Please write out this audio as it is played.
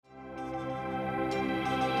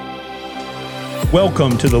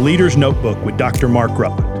Welcome to the Leader's Notebook with Dr. Mark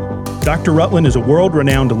Rutland. Dr. Rutland is a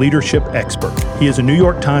world-renowned leadership expert. He is a New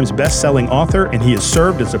York Times best-selling author, and he has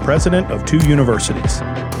served as the president of 2 universities.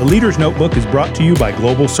 The Leader's Notebook is brought to you by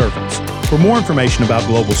Global Servants. For more information about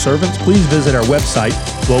Global Servants, please visit our website,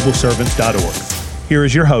 globalservants.org. Here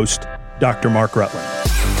is your host, Dr. Mark Rutland.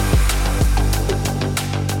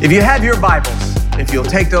 If you have your Bibles, if you'll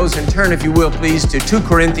take those and turn, if you will, please, to 2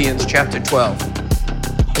 Corinthians chapter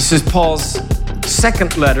 12. This is Paul's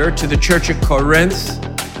second letter to the church at Corinth.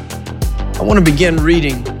 I want to begin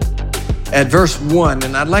reading at verse 1,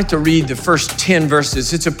 and I'd like to read the first 10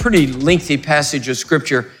 verses. It's a pretty lengthy passage of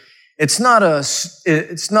Scripture. It's not a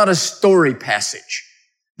story passage.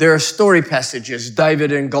 There are story passages,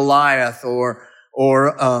 David and Goliath, or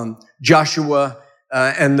Joshua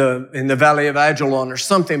in the Valley of Ajalon, or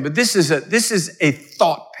something. But this is a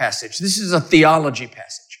thought passage. This is a theology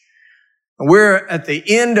passage. We're at the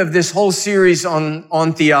end of this whole series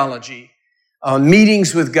on theology, on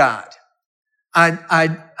meetings with God.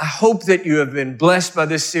 I hope that you have been blessed by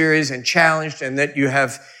this series and challenged, and that you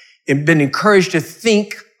have been encouraged to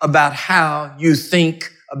think about how you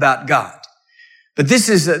think about God. But this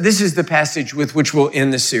is the passage with which we'll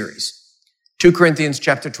end this series. 2 Corinthians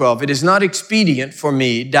chapter 12. It is not expedient for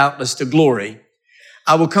me, doubtless, to glory.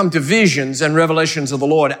 I will come to visions and revelations of the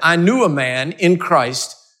Lord. I knew a man in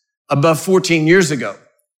Christ above 14 years ago.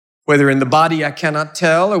 Whether in the body I cannot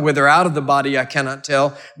tell, or whether out of the body I cannot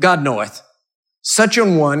tell, God knoweth. Such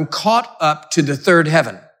an one caught up to the third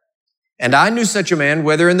heaven. And I knew such a man,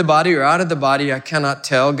 whether in the body or out of the body I cannot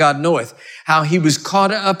tell, God knoweth, how he was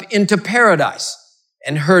caught up into paradise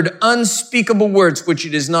and heard unspeakable words which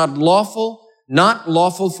it is not lawful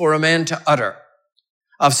for a man to utter.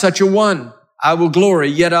 Of such a one I will glory,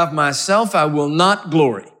 yet of myself I will not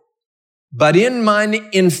glory, but in mine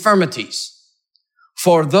infirmities.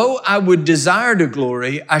 For though I would desire to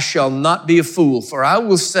glory, I shall not be a fool, for I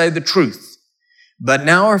will say the truth. But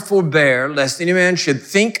now I forbear, lest any man should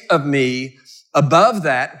think of me above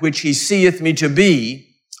that which he seeth me to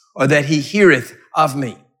be, or that he heareth of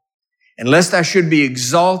me. And lest I should be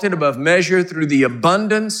exalted above measure through the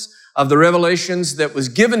abundance of the revelations that was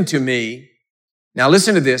given to me. Now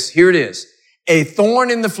listen to this. Here it is. A thorn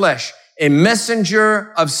in the flesh, a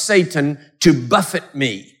messenger of Satan to buffet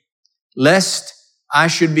me, lest I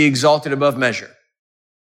should be exalted above measure.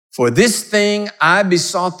 For this thing I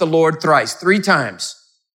besought the Lord thrice, 3 times,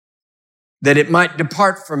 that it might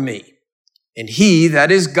depart from me. And he,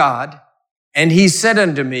 that is God, and he said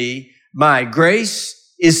unto me, my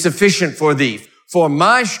grace is sufficient for thee, for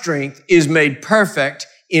my strength is made perfect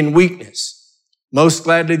in weakness. Most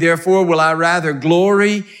gladly, therefore, will I rather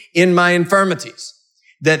glory in my infirmities,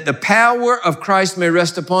 that the power of Christ may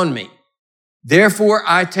rest upon me. Therefore,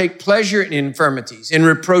 I take pleasure in infirmities, in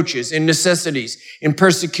reproaches, in necessities, in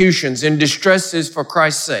persecutions, in distresses for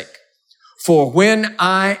Christ's sake. For when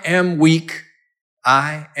I am weak,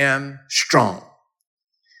 I am strong.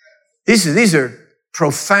 These are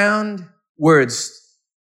profound words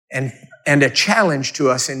and a challenge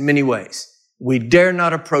to us in many ways. We dare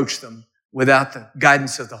not approach them without the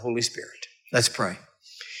guidance of the Holy Spirit. Let's pray.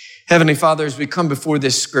 Heavenly Father, as we come before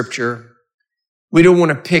this scripture, we don't want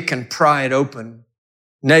to pick and pry it open.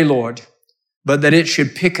 Nay, Lord, but that it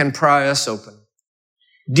should pick and pry us open.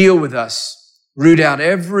 Deal with us. Root out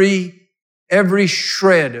every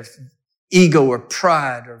shred of ego or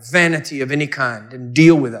pride or vanity of any kind, and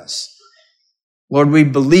deal with us. Lord, we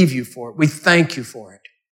believe you for it. We thank you for it.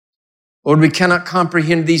 Lord, we cannot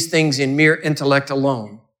comprehend these things in mere intellect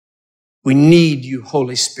alone. We need you,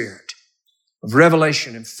 Holy Spirit, of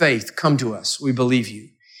revelation and faith. Come to us. We believe you.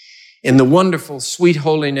 In the wonderful, sweet,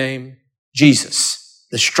 holy name, Jesus,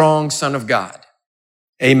 the strong Son of God.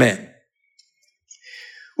 Amen.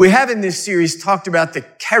 We have in this series talked about the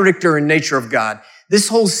character and nature of God. This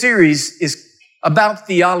whole series is about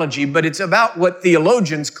theology, but it's about what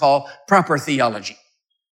theologians call proper theology.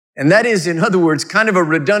 And that is, in other words, kind of a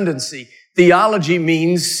redundancy. Theology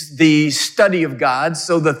means the study of God,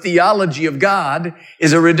 so the theology of God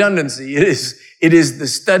is a redundancy. It is the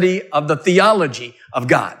study of the theology of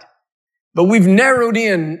God. But we've narrowed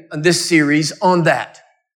in this series on that.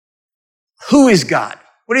 Who is God?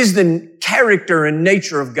 What is the character and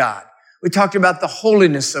nature of God? We talked about the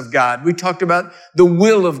holiness of God. We talked about the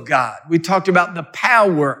will of God. We talked about the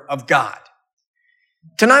power of God.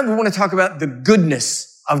 Tonight we want to talk about the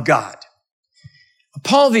goodness of God.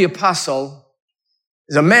 Paul the Apostle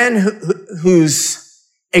is a man whose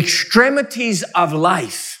extremities of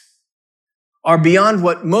life are beyond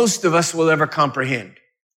what most of us will ever comprehend.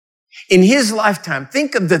 In his lifetime,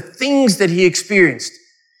 think of the things that he experienced,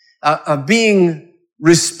 of being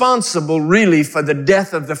responsible really for the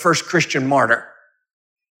death of the first Christian martyr.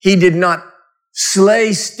 He did not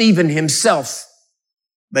slay Stephen himself,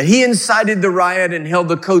 but he incited the riot and held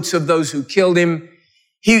the coats of those who killed him.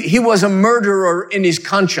 He was a murderer in his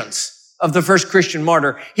conscience of the first Christian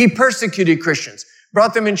martyr. He persecuted Christians,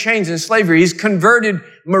 brought them in chains in slavery. He's converted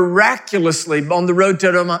miraculously on the road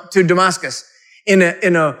to Damascus in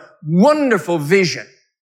a wonderful vision.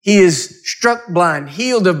 He is struck blind,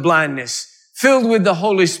 healed of blindness, filled with the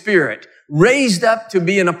Holy Spirit, raised up to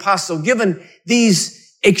be an apostle, given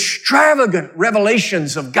these extravagant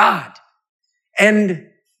revelations of God, and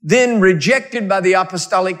then rejected by the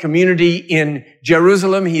apostolic community in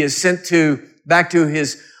Jerusalem. He is sent back to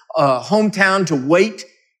his hometown to wait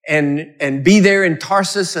and be there in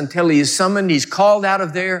Tarsus until he is summoned. He's called out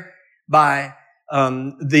of there by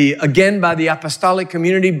the apostolic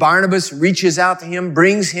community. Barnabas reaches out to him,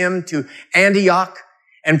 brings him to Antioch,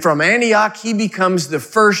 and from Antioch he becomes the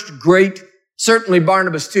first great, certainly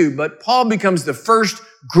Barnabas too, but Paul becomes the first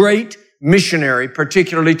great missionary,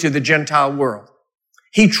 particularly to the Gentile world.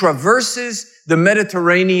 He traverses the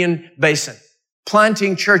Mediterranean basin,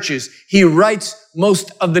 planting churches. He writes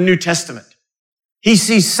most of the New Testament. He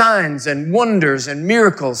sees signs and wonders and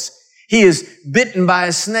miracles. He is bitten by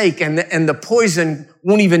a snake and the poison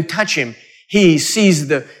won't even touch him. He sees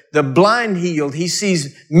the blind healed. He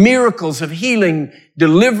sees miracles of healing,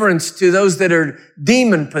 deliverance to those that are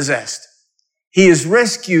demon possessed. He is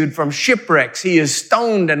rescued from shipwrecks. He is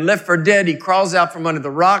stoned and left for dead. He crawls out from under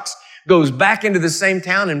the rocks, goes back into the same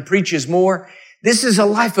town and preaches more. This is a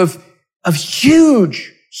life of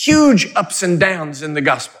huge, huge ups and downs in the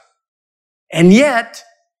gospel. And yet,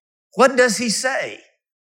 what does he say?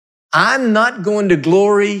 I'm not going to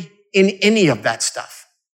glory in any of that stuff.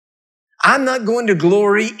 I'm not going to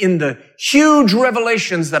glory in the huge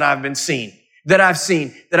revelations that I've seen, that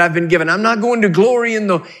I've been given. I'm not going to glory in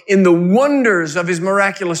the wonders of his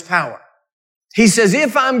miraculous power. He says,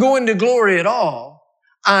 if I'm going to glory at all,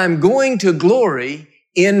 I'm going to glory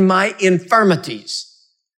in my infirmities.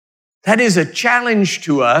 That is a challenge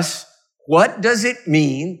to us. What does it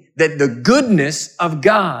mean that the goodness of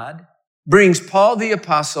God brings Paul the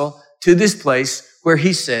apostle to this place where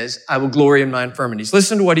he says, I will glory in my infirmities?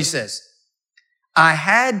 Listen to what he says. I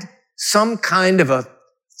had some kind of a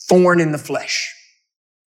thorn in the flesh.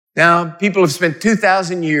 Now, people have spent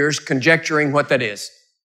 2,000 years conjecturing what that is.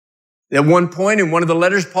 At one point in one of the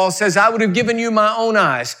letters, Paul says, I would have given you my own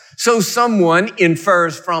eyes. So someone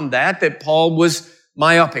infers from that Paul was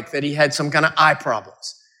myopic, that he had some kind of eye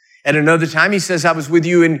problems. At another time, he says, I was with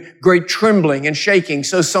you in great trembling and shaking.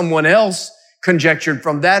 So someone else conjectured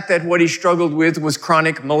from that what he struggled with was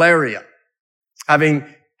chronic malaria. Having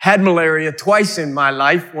had malaria twice in my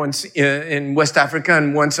life, once in West Africa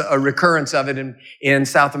and once a recurrence of it in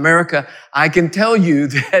South America, I can tell you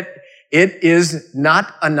that it is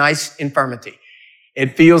not a nice infirmity.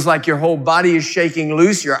 It feels like your whole body is shaking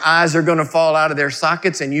loose. Your eyes are going to fall out of their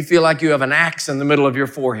sockets and you feel like you have an axe in the middle of your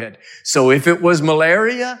forehead. So if it was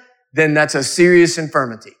malaria, then that's a serious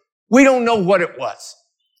infirmity. We don't know what it was.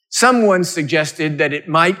 Someone suggested that it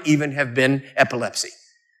might even have been epilepsy,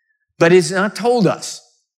 but it's not told us.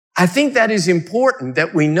 I think that is important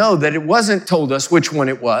that we know that it wasn't told us which one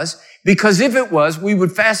it was, because if it was, we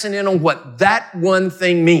would fasten in on what that one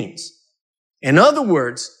thing means. In other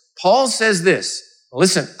words, Paul says this,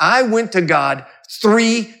 listen, I went to God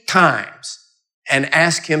 3 times and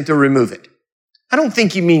asked him to remove it. I don't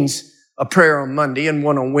think he means a prayer on Monday and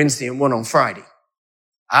one on Wednesday and one on Friday.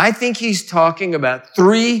 I think he's talking about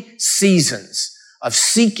 3 seasons of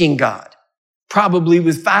seeking God, probably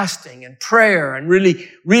with fasting and prayer and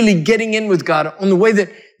really getting in with God on the way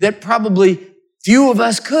that probably few of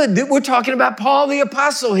us could. We're talking about Paul the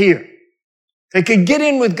apostle here. They could get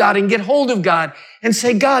in with God and get hold of God and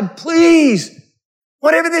say, God, please,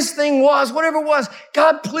 whatever this thing was, whatever it was,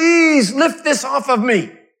 God, please lift this off of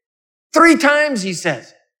me. 3 times, he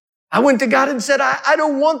says. I went to God and said, I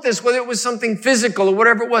don't want this, whether it was something physical or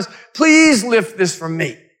whatever it was. Please lift this from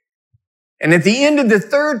me. And at the end of the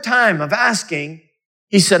 3rd time of asking,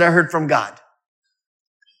 he said, I heard from God.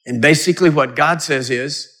 And basically what God says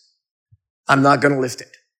is, I'm not going to lift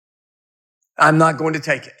it. I'm not going to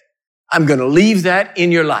take it. I'm going to leave that in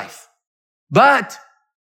your life. But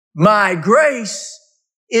my grace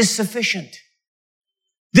is sufficient.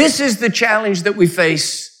 This is the challenge that we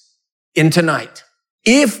face in tonight.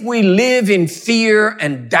 If we live in fear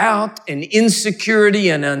and doubt and insecurity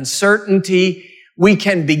and uncertainty, we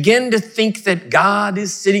can begin to think that God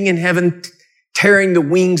is sitting in heaven tearing the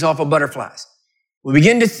wings off of butterflies. We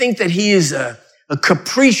begin to think that he is a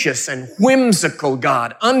capricious and whimsical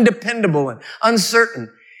God, undependable and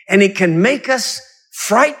uncertain. And it can make us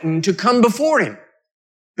frightened to come before him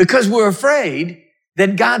because we're afraid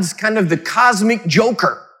that God's kind of the cosmic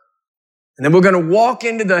joker. And then we're going to walk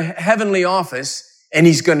into the heavenly office and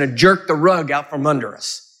he's going to jerk the rug out from under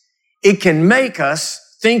us. It can make us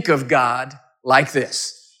think of God like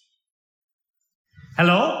this.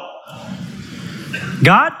 Hello?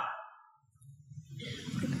 God?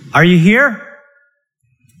 Are you here?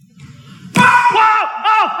 Whoa!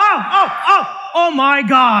 Oh my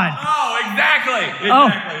God! Oh, exactly.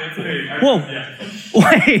 It's me. Whoa!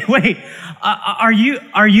 Yeah. Wait. Are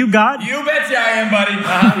you God? You betcha I am, buddy.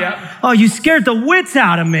 Yeah. Oh, you scared the wits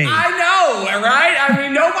out of me. I know, right? I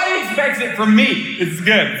mean, nobody expects it from me. It's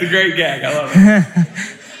good. It's a great gag. I love it.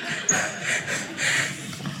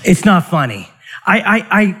 It's not funny.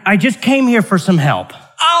 I just came here for some help.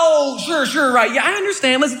 Oh, sure, right. Yeah, I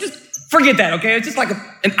understand. Listen, just forget that, okay? It's just like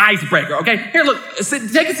an icebreaker, okay? Here, look,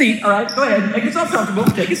 take a seat, all right? Go ahead. Make yourself comfortable.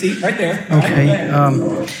 Take a seat right there. Okay.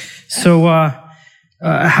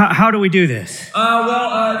 How do we do this? Just go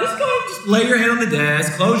ahead, just lay your head on the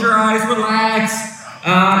desk, close your eyes, relax,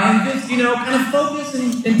 and just, kind of focus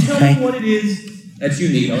and tell me what it is that you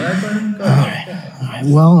need, all right, buddy? Go ahead. All right.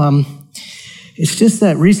 Well, it's just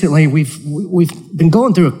that recently we've been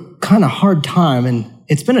going through a kind of hard time, and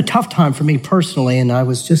it's been a tough time for me personally, and I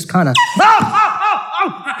was just kind of...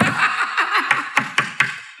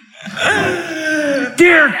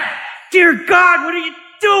 Dear God, what are you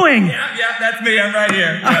doing? Yeah, that's me. I'm right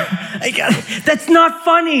here. Yeah. That's not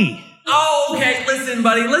funny. Oh, okay. Listen,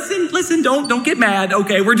 buddy. Listen. Don't get mad.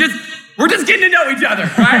 Okay, we're just getting to know each other,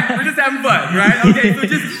 right? We're just having fun, right? Okay, so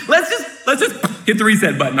let's just hit the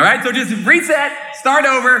reset button, all right? So just reset, start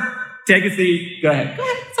over, take a seat. Go ahead.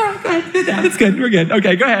 It's all right. Go ahead. Sit down. It's good. We're good.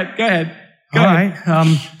 Okay, go ahead. All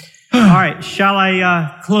right. Shall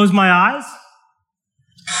I close my eyes?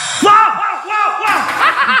 Whoa!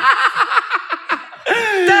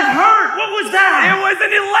 That hurt. What was that? It was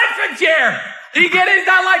an electric chair. You get it? It's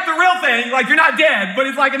not like the real thing, like you're not dead, but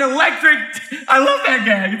it's like an electric... I love that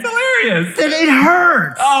gag. It's hilarious. It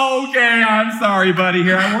hurts. Okay, I'm sorry, buddy.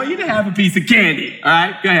 Here, I want you to have a piece of candy. All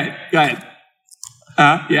right? Go ahead.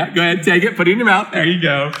 Yeah, go ahead. Take it. Put it in your mouth. There you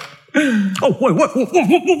go. Oh, wait.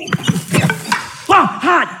 Oh,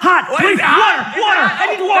 hot. Please, water. I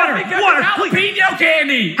need water. Water, please. Jalapeno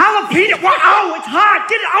candy. Jalapeno. Oh, it's hot.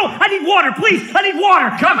 Get it. Oh, I need water, please. I need water.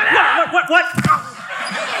 Coming out. What?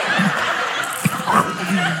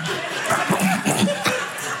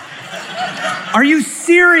 Are you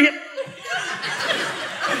serious?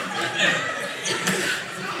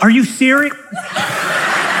 Are you serious?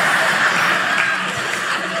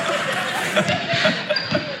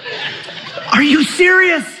 Are you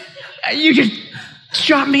serious? You just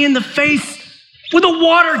shot me in the face with a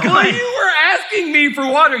water gun. Well, you were asking me for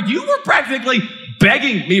water. You were practically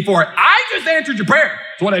begging me for it. I just answered your prayer.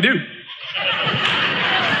 That's what I do.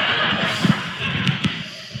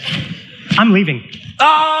 I'm leaving.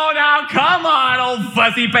 Oh, now come on, old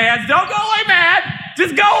fussy pants. Don't go away mad.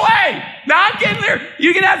 Just go away. Now I'm getting there.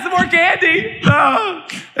 You can have some more candy. Oh,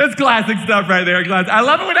 that's classic stuff right there. I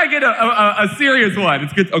love it when I get a serious one.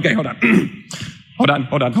 It's good. Okay, hold on. Hold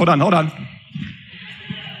on.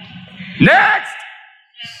 Next.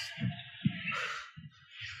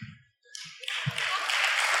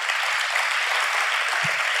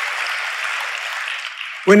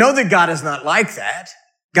 We know that God is not like that.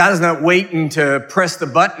 God is not waiting to press the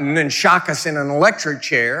button and shock us in an electric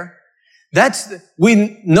chair.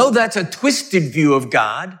 We know that's a twisted view of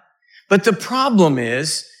God. But the problem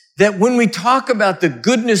is that when we talk about the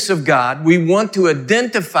goodness of God, we want to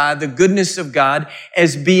identify the goodness of God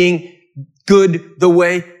as being good the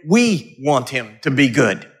way we want him to be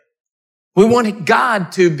good. We want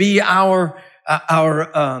God to be our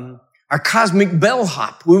cosmic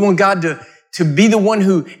bellhop. We want God to be the one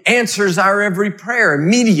who answers our every prayer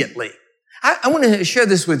immediately. I want to share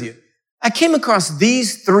this with you. I came across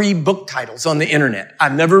these 3 book titles on the internet.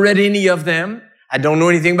 I've never read any of them. I don't know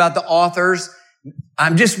anything about the authors. I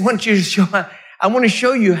want to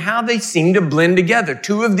show you how they seem to blend together.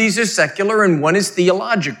 2 of these are secular and 1 is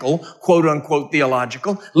theological, quote unquote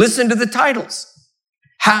theological. Listen to the titles.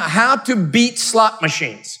 How to beat slot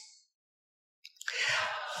machines.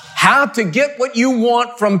 How to get what you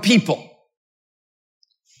want from people.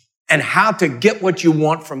 And how to get what you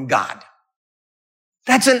want from God.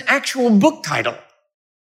 That's an actual book title.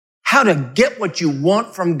 How to get what you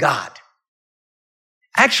want from God.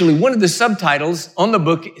 Actually, one of the subtitles on the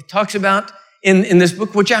book talks about in this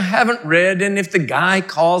book, which I haven't read, and if the guy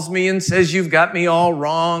calls me and says you've got me all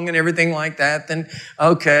wrong and everything like that, then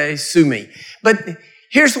okay, sue me. But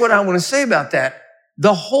here's what I want to say about that.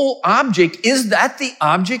 the whole object, is that the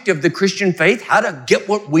object of the Christian faith? How to get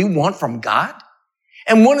what we want from God?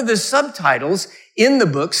 And one of the subtitles in the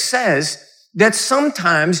book says that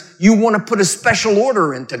sometimes you want to put a special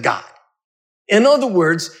order into God. In other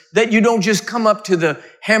words, that you don't just come up to the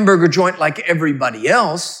hamburger joint like everybody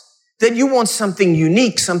else, that you want something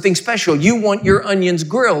unique, something special. You want your onions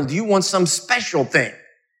grilled. You want some special thing.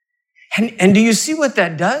 And do you see what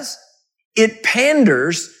that does? It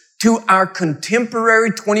panders to our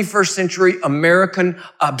contemporary 21st century American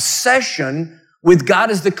obsession with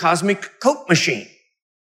God as the cosmic Coke machine.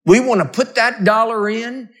 We want to put that dollar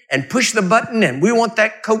in and push the button, and we want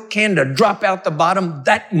that Coke can to drop out the bottom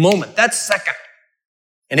that moment, that second.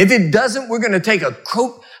 And if it doesn't, we're going to take a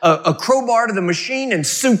crowbar to the machine and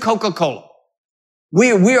sue Coca-Cola.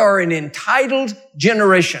 We are an entitled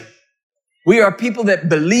generation. We are people that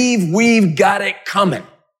believe we've got it coming.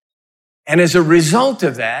 And as a result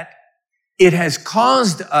of that, it has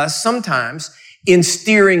caused us sometimes, in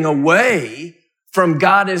steering away from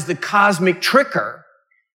God as the cosmic tricker,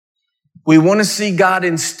 we want to see God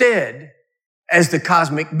instead as the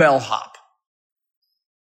cosmic bellhop.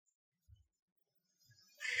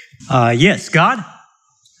 Yes, God?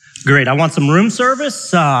 Great. I want some room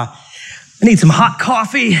service. I need some hot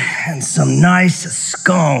coffee and some nice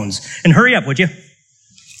scones. And hurry up, would you?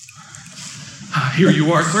 Here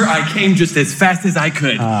you are, sir. I came just as fast as I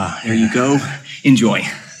could. There you go. Enjoy.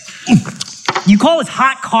 You call this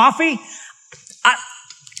hot coffee?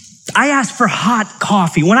 I asked for hot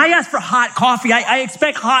coffee. When I ask for hot coffee, I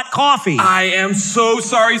expect hot coffee. I am so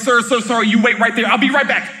sorry, sir. So sorry. You wait right there. I'll be right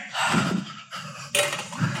back.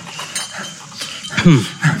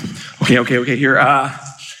 Okay. Here.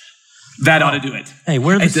 That ought to do it. Hey,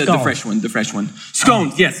 where are the scones? The fresh one.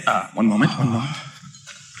 Scones, yes. One moment.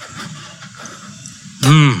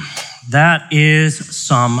 That is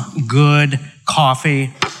some good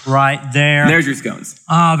coffee right there. There's your scones.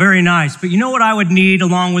 Very nice. But you know what I would need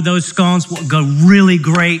along with those scones? What would go really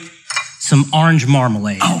great? Some orange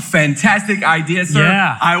marmalade. Oh, fantastic idea, sir.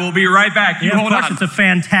 Yeah. I will be right back. You hold on. Of course, it's a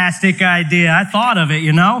fantastic idea. I thought of it,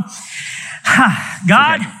 you know.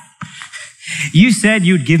 God, okay. You said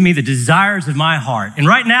you'd give me the desires of my heart. And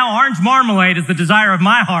right now, orange marmalade is the desire of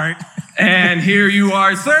my heart. And here you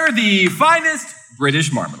are, sir, the finest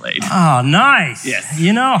British marmalade. Oh, nice. Yes.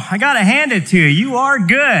 You know, I got to hand it to you. You are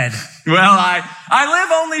good. Well, I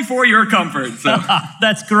live only for your comfort, so.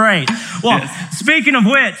 That's great. Well, yes. Speaking of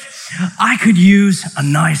which, I could use a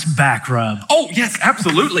nice back rub. Oh, yes,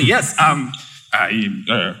 absolutely, yes. All right,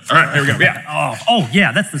 here we go, yeah. Oh,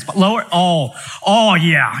 yeah, that's the spot. Lower. Oh,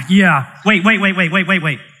 yeah. Wait.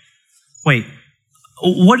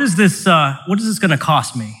 What is this going to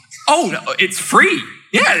cost me? Oh, no, it's free.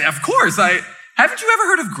 Yeah, of course. Haven't you ever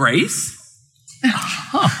heard of grace?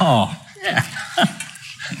 Oh, yeah.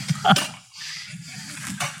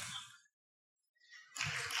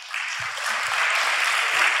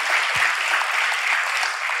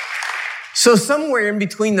 So somewhere in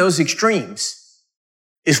between those extremes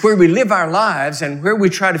is where we live our lives and where we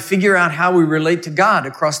try to figure out how we relate to God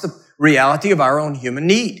across the reality of our own human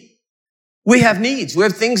need. We have needs. We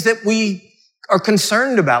have things that we are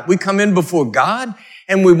concerned about. We come in before God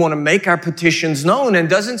and we want to make our petitions known. And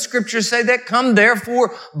doesn't Scripture say that? Come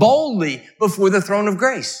therefore boldly before the throne of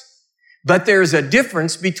grace. But there is a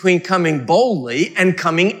difference between coming boldly and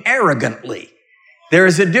coming arrogantly. There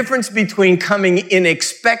is a difference between coming in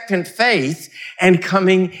expectant faith and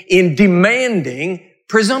coming in demanding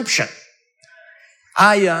presumption.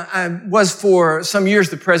 I was for some years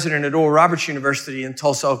the president at Oral Roberts University in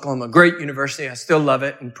Tulsa, Oklahoma. Great university. I still love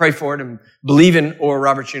it and pray for it and believe in Oral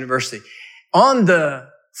Roberts University. On the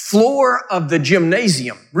floor of the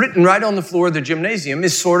gymnasium, written right on the floor of the gymnasium,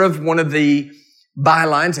 is sort of one of the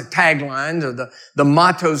bylines, the taglines, or the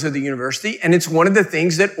mottos of the university. And it's one of the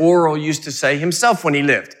things that Oral used to say himself when he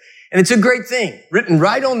lived. And it's a great thing. Written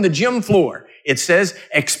right on the gym floor, it says,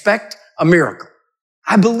 expect a miracle.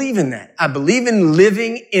 I believe in that. I believe in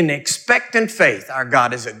living in expectant faith. Our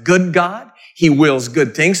God is a good God. He wills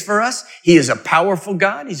good things for us. He is a powerful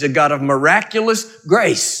God. He's a God of miraculous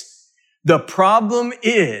grace. The problem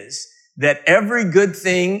is that every good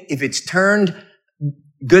thing, if it's turned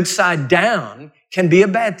good side down, can be a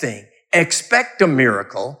bad thing. Expect a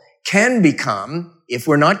miracle can become, if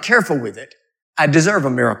we're not careful with it, I deserve a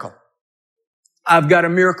miracle. I've got a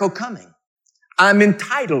miracle coming. I'm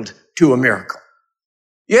entitled to a miracle.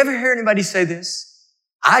 You ever hear anybody say this?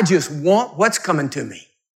 I just want what's coming to me.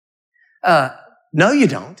 No, you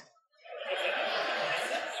don't.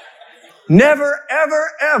 Never,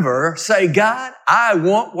 ever, ever say, God, I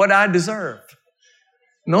want what I deserve.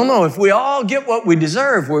 No. If we all get what we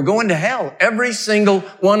deserve, we're going to hell. Every single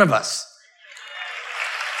one of us.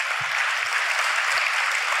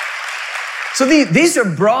 So these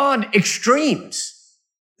are broad extremes.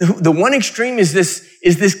 The one extreme is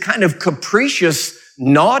this kind of capricious,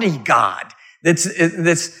 naughty God that's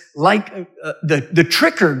like the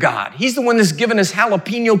tricker God. He's the one that's given us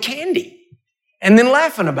jalapeno candy and then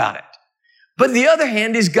laughing about it. But the other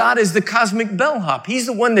hand is God is the cosmic bellhop. He's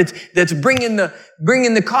the one that's bringing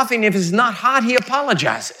the coffee, and if it's not hot, he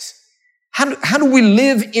apologizes. How do we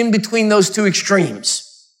live in between those two extremes?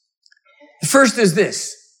 The first is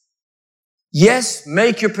this. Yes,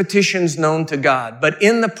 make your petitions known to God, but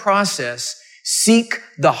in the process, seek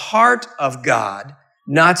the heart of God,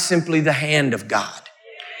 not simply the hand of God.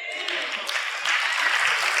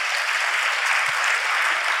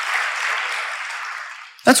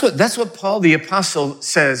 That's what Paul the Apostle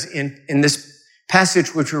says in this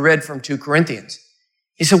passage which we read from 2 Corinthians.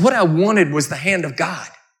 He said, what I wanted was the hand of God.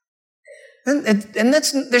 And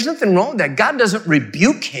there's nothing wrong with that. God doesn't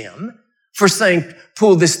rebuke him for saying,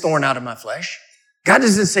 pull this thorn out of my flesh. God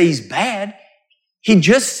doesn't say he's bad. He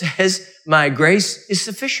just says, my grace is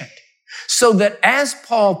sufficient. So that as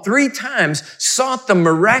Paul 3 times sought the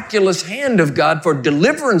miraculous hand of God for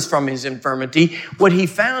deliverance from his infirmity, what he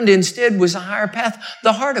found instead was a higher path,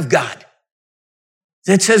 the heart of God.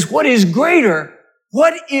 That says, what is greater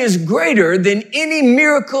than any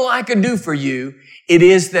miracle I could do for you? It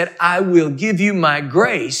is that I will give you my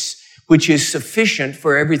grace, which is sufficient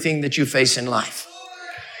for everything that you face in life.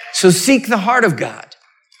 So seek the heart of God.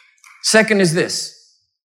 Second is this.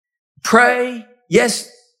 Pray. Yes.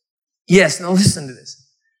 Now listen to this.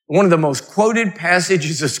 One of the most quoted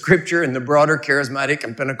passages of Scripture in the broader charismatic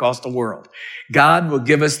and Pentecostal world. God will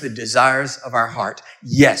give us the desires of our heart.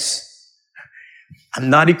 Yes. I'm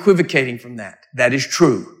not equivocating from that. That is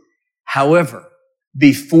true. However,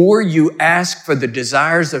 before you ask for the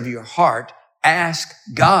desires of your heart, ask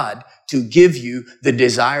God to give you the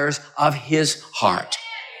desires of his heart.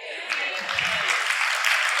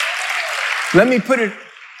 Let me put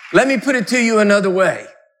it to you another way.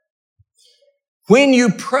 When you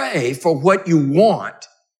pray for what you want,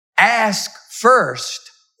 ask first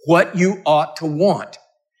what you ought to want.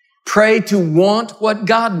 Pray to want what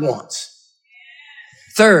God wants.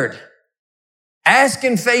 Third, ask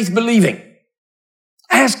in faith believing.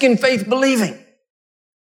 Ask in faith believing.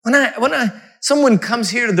 When someone comes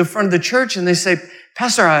here to the front of the church and they say,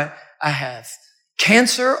 Pastor, I have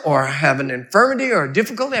cancer or I have an infirmity or a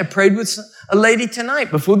difficulty. I prayed with a lady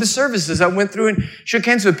tonight before the services. I went through and shook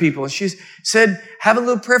hands with people. And she said, have a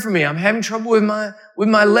little prayer for me. I'm having trouble with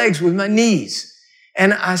my legs, with my knees.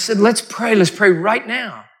 And I said, let's pray right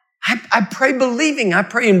now. I pray believing. I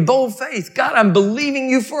pray in bold faith. God, I'm believing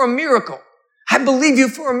you for a miracle. I believe you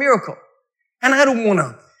for a miracle. And I don't want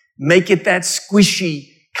to make it that squishy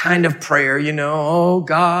kind of prayer, oh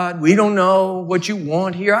God, we don't know what you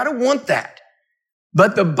want here. I don't want that.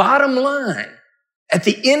 But the bottom line, at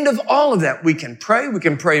the end of all of that, we can pray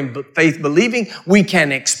in faith believing, we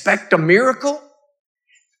can expect a miracle,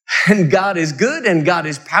 and God is good and God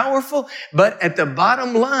is powerful. But at the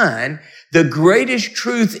bottom line, the greatest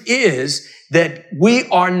truth is that we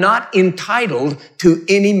are not entitled to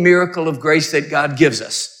any miracle of grace that God gives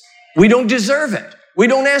us. We don't deserve it. We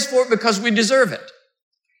don't ask for it because we deserve it.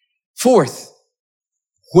 Fourth,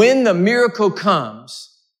 when the miracle comes,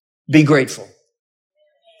 be grateful.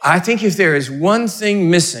 I think if there is one thing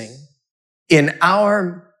missing in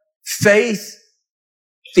our faith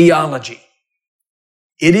theology,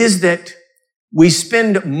 it is that we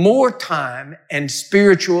spend more time and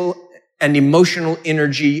spiritual and emotional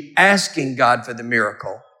energy asking God for the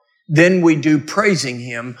miracle than we do praising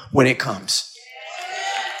him when it comes.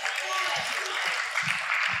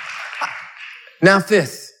 Now,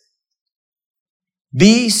 fifth,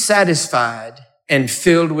 be satisfied and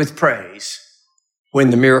filled with praise when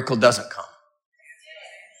the miracle doesn't come.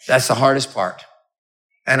 That's the hardest part.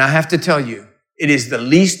 And I have to tell you, it is the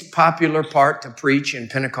least popular part to preach in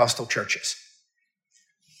Pentecostal churches.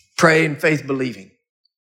 Pray in faith believing.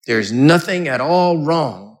 There's nothing at all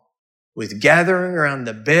wrong with gathering around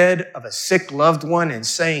the bed of a sick loved one and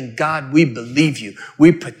saying, God, we believe you.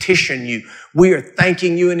 We petition you. We are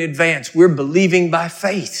thanking you in advance. We're believing by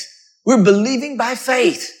faith. We're believing by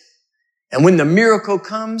faith. And when the miracle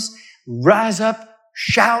comes, rise up,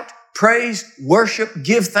 shout, praise, worship,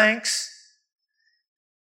 give thanks.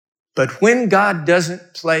 But when God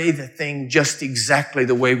doesn't play the thing just exactly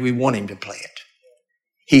the way we want him to play it,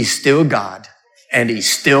 he's still God and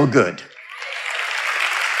he's still good.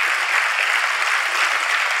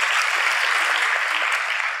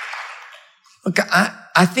 Look,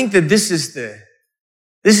 I think that this is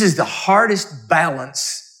This is the hardest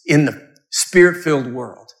balance in the Spirit-filled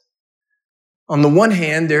world. On the one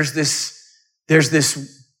hand, there's this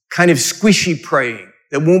kind of squishy praying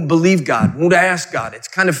that won't believe God, won't ask God. It's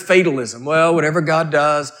kind of fatalism. Well, whatever God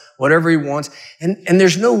does, whatever He wants. And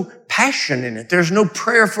there's no passion in it. There's no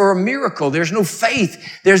prayer for a miracle. There's no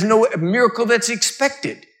faith. There's no miracle that's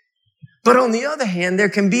expected. But on the other hand, there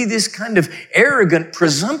can be this kind of arrogant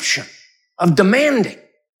presumption of demanding.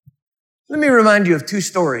 Let me remind you of two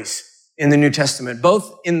stories in the New Testament,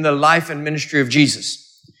 both in the life and ministry of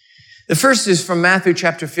Jesus. The first is from Matthew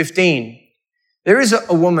chapter 15. There is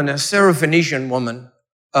a woman, a Syrophoenician woman,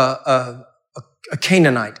 a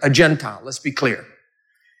Canaanite, a Gentile, let's be clear.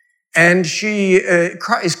 And she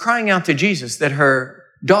is crying out to Jesus that her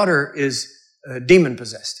daughter is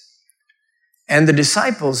demon-possessed. And the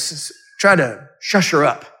disciples try to shush her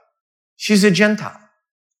up. She's a Gentile.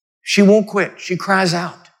 She won't quit. She cries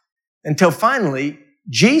out until finally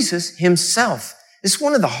Jesus Himself, it's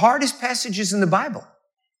one of the hardest passages in the Bible.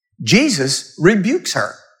 Jesus rebukes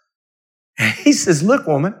her. And He says, look,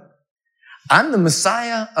 woman, I'm the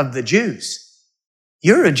Messiah of the Jews.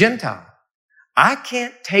 You're a Gentile. I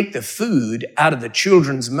can't take the food out of the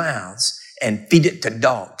children's mouths and feed it to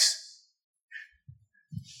dogs.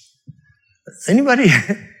 Anybody?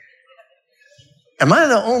 Am I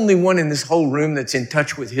the only one in this whole room that's in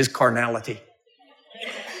touch with his carnality?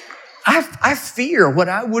 I fear what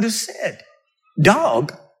I would have said.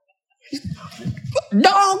 Dog?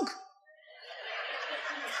 Dog?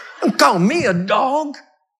 Don't call me a dog.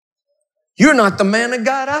 You're not the man of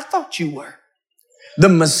God I thought you were. The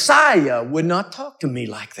Messiah would not talk to me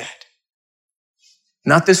like that.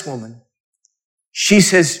 Not this woman. She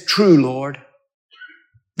says, true, Lord.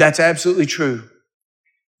 That's absolutely true.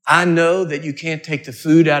 I know that you can't take the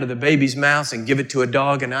food out of the baby's mouth and give it to a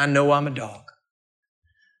dog, and I know I'm a dog.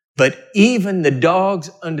 But even the dogs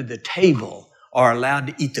under the table are allowed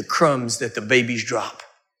to eat the crumbs that the babies drop.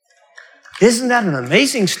 Isn't that an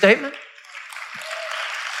amazing statement?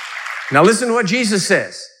 Now listen to what Jesus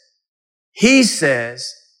says. He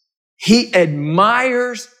says He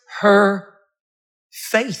admires her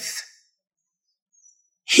faith.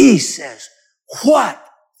 He says, what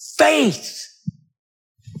faith?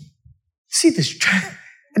 See this?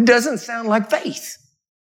 It doesn't sound like faith.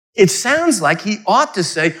 It sounds like He ought to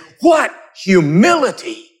say, what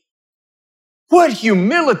humility. What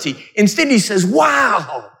humility. Instead He says,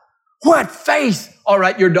 wow, what faith. All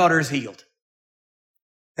right, your daughter is healed.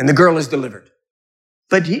 And the girl is delivered.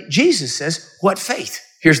 But Jesus says, what faith?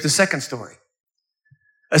 Here's the second story.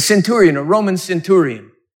 A centurion, a Roman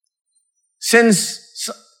centurion, sends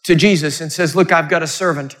to Jesus and says, look, I've got a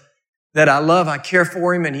servant that I love. I care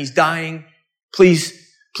for him and he's dying.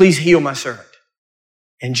 Please heal my servant.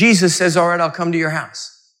 And Jesus says, all right, I'll come to your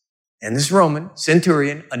house. And this Roman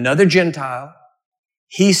centurion, another Gentile,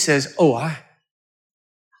 he says, oh,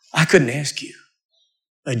 I couldn't ask you.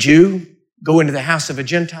 A Jew go into the house of a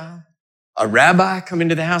Gentile? A rabbi come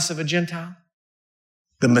into the house of a Gentile?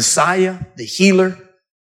 The Messiah, the healer,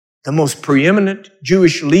 the most preeminent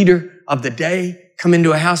Jewish leader of the day come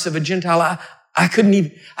into a house of a Gentile? I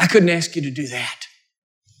couldn't ask you to do that.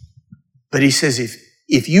 But he says,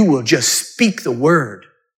 if you will just speak the word,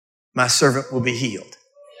 my servant will be healed.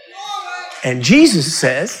 And Jesus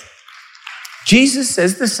says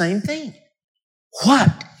the same thing.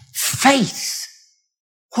 What faith?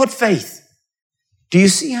 What faith? Do you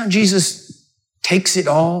see how Jesus takes it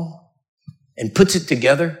all and puts it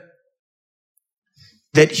together?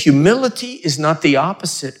 That humility is not the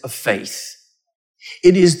opposite of faith.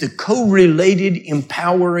 It is the correlated,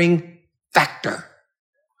 empowering factor.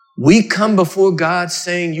 We come before God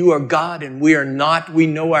saying, you are God and we are not. We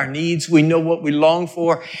know our needs. We know what we long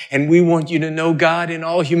for. And we want you to know, God, in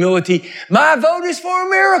all humility, my vote is for a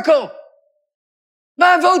miracle.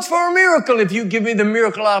 My vote's for a miracle. If you give me the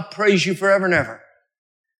miracle, I'll praise you forever and ever.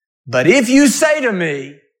 But if you say to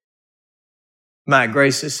me, my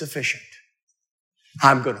grace is sufficient,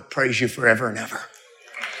 I'm going to praise you forever and ever.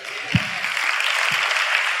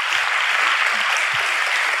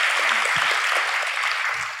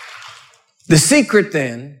 The secret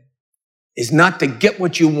then is not to get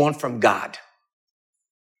what you want from God.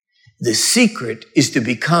 The secret is to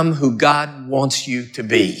become who God wants you to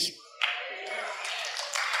be.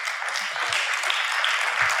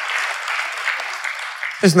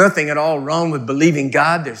 There's nothing at all wrong with believing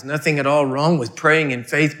God. There's nothing at all wrong with praying in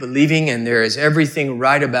faith, believing, and there is everything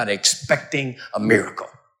right about expecting a miracle.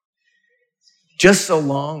 Just so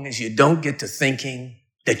long as you don't get to thinking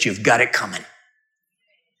that you've got it coming.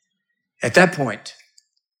 At that point,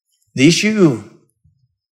 the issue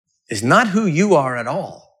is not who you are at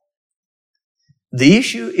all. The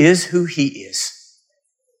issue is who He is.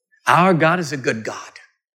 Our God is a good God.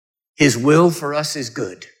 His will for us is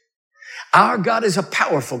good. Our God is a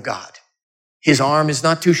powerful God. His arm is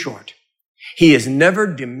not too short. He is never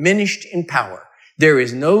diminished in power. There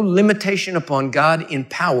is no limitation upon God in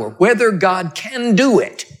power. Whether God can do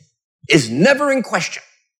it is never in question.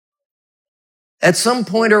 At some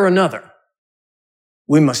point or another,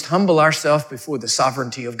 we must humble ourselves before the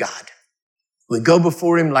sovereignty of God. We go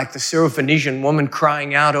before Him like the Syrophoenician woman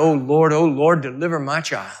crying out, oh Lord, deliver my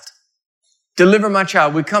child. Deliver my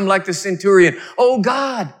child. We come like the centurion, oh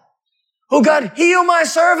God, heal my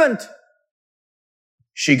servant.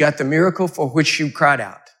 She got the miracle for which she cried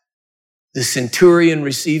out. The centurion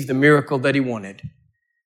received the miracle that he wanted.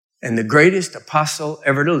 And the greatest apostle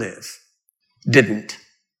ever to live didn't.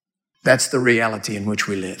 That's the reality in which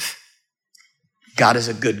we live. God is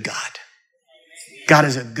a good God. God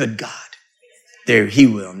is a good God. He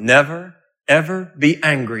will never, ever be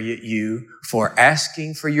angry at you for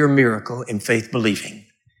asking for your miracle in faith believing.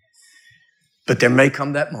 But there may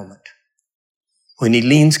come that moment when He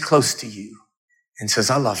leans close to you and says,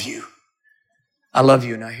 I love you. I love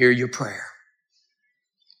you and I hear your prayer.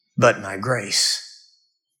 But my grace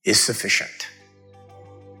is sufficient.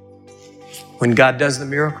 When God does the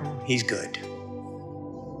miracle, He's good.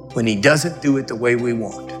 When He doesn't do it the way we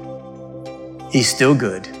want, He's still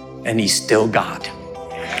good and He's still God.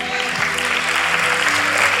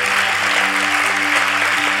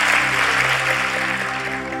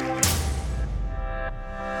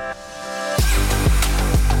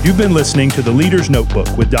 You've been listening to The Leader's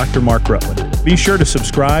Notebook with Dr. Mark Rutland. Be sure to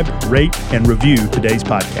subscribe, rate, and review today's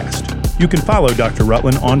podcast. You can follow Dr.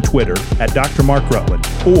 Rutland on Twitter at Dr. Mark Rutland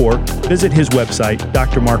or visit his website,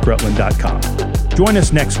 drmarkrutland.com. Join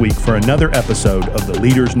us next week for another episode of The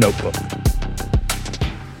Leader's Notebook.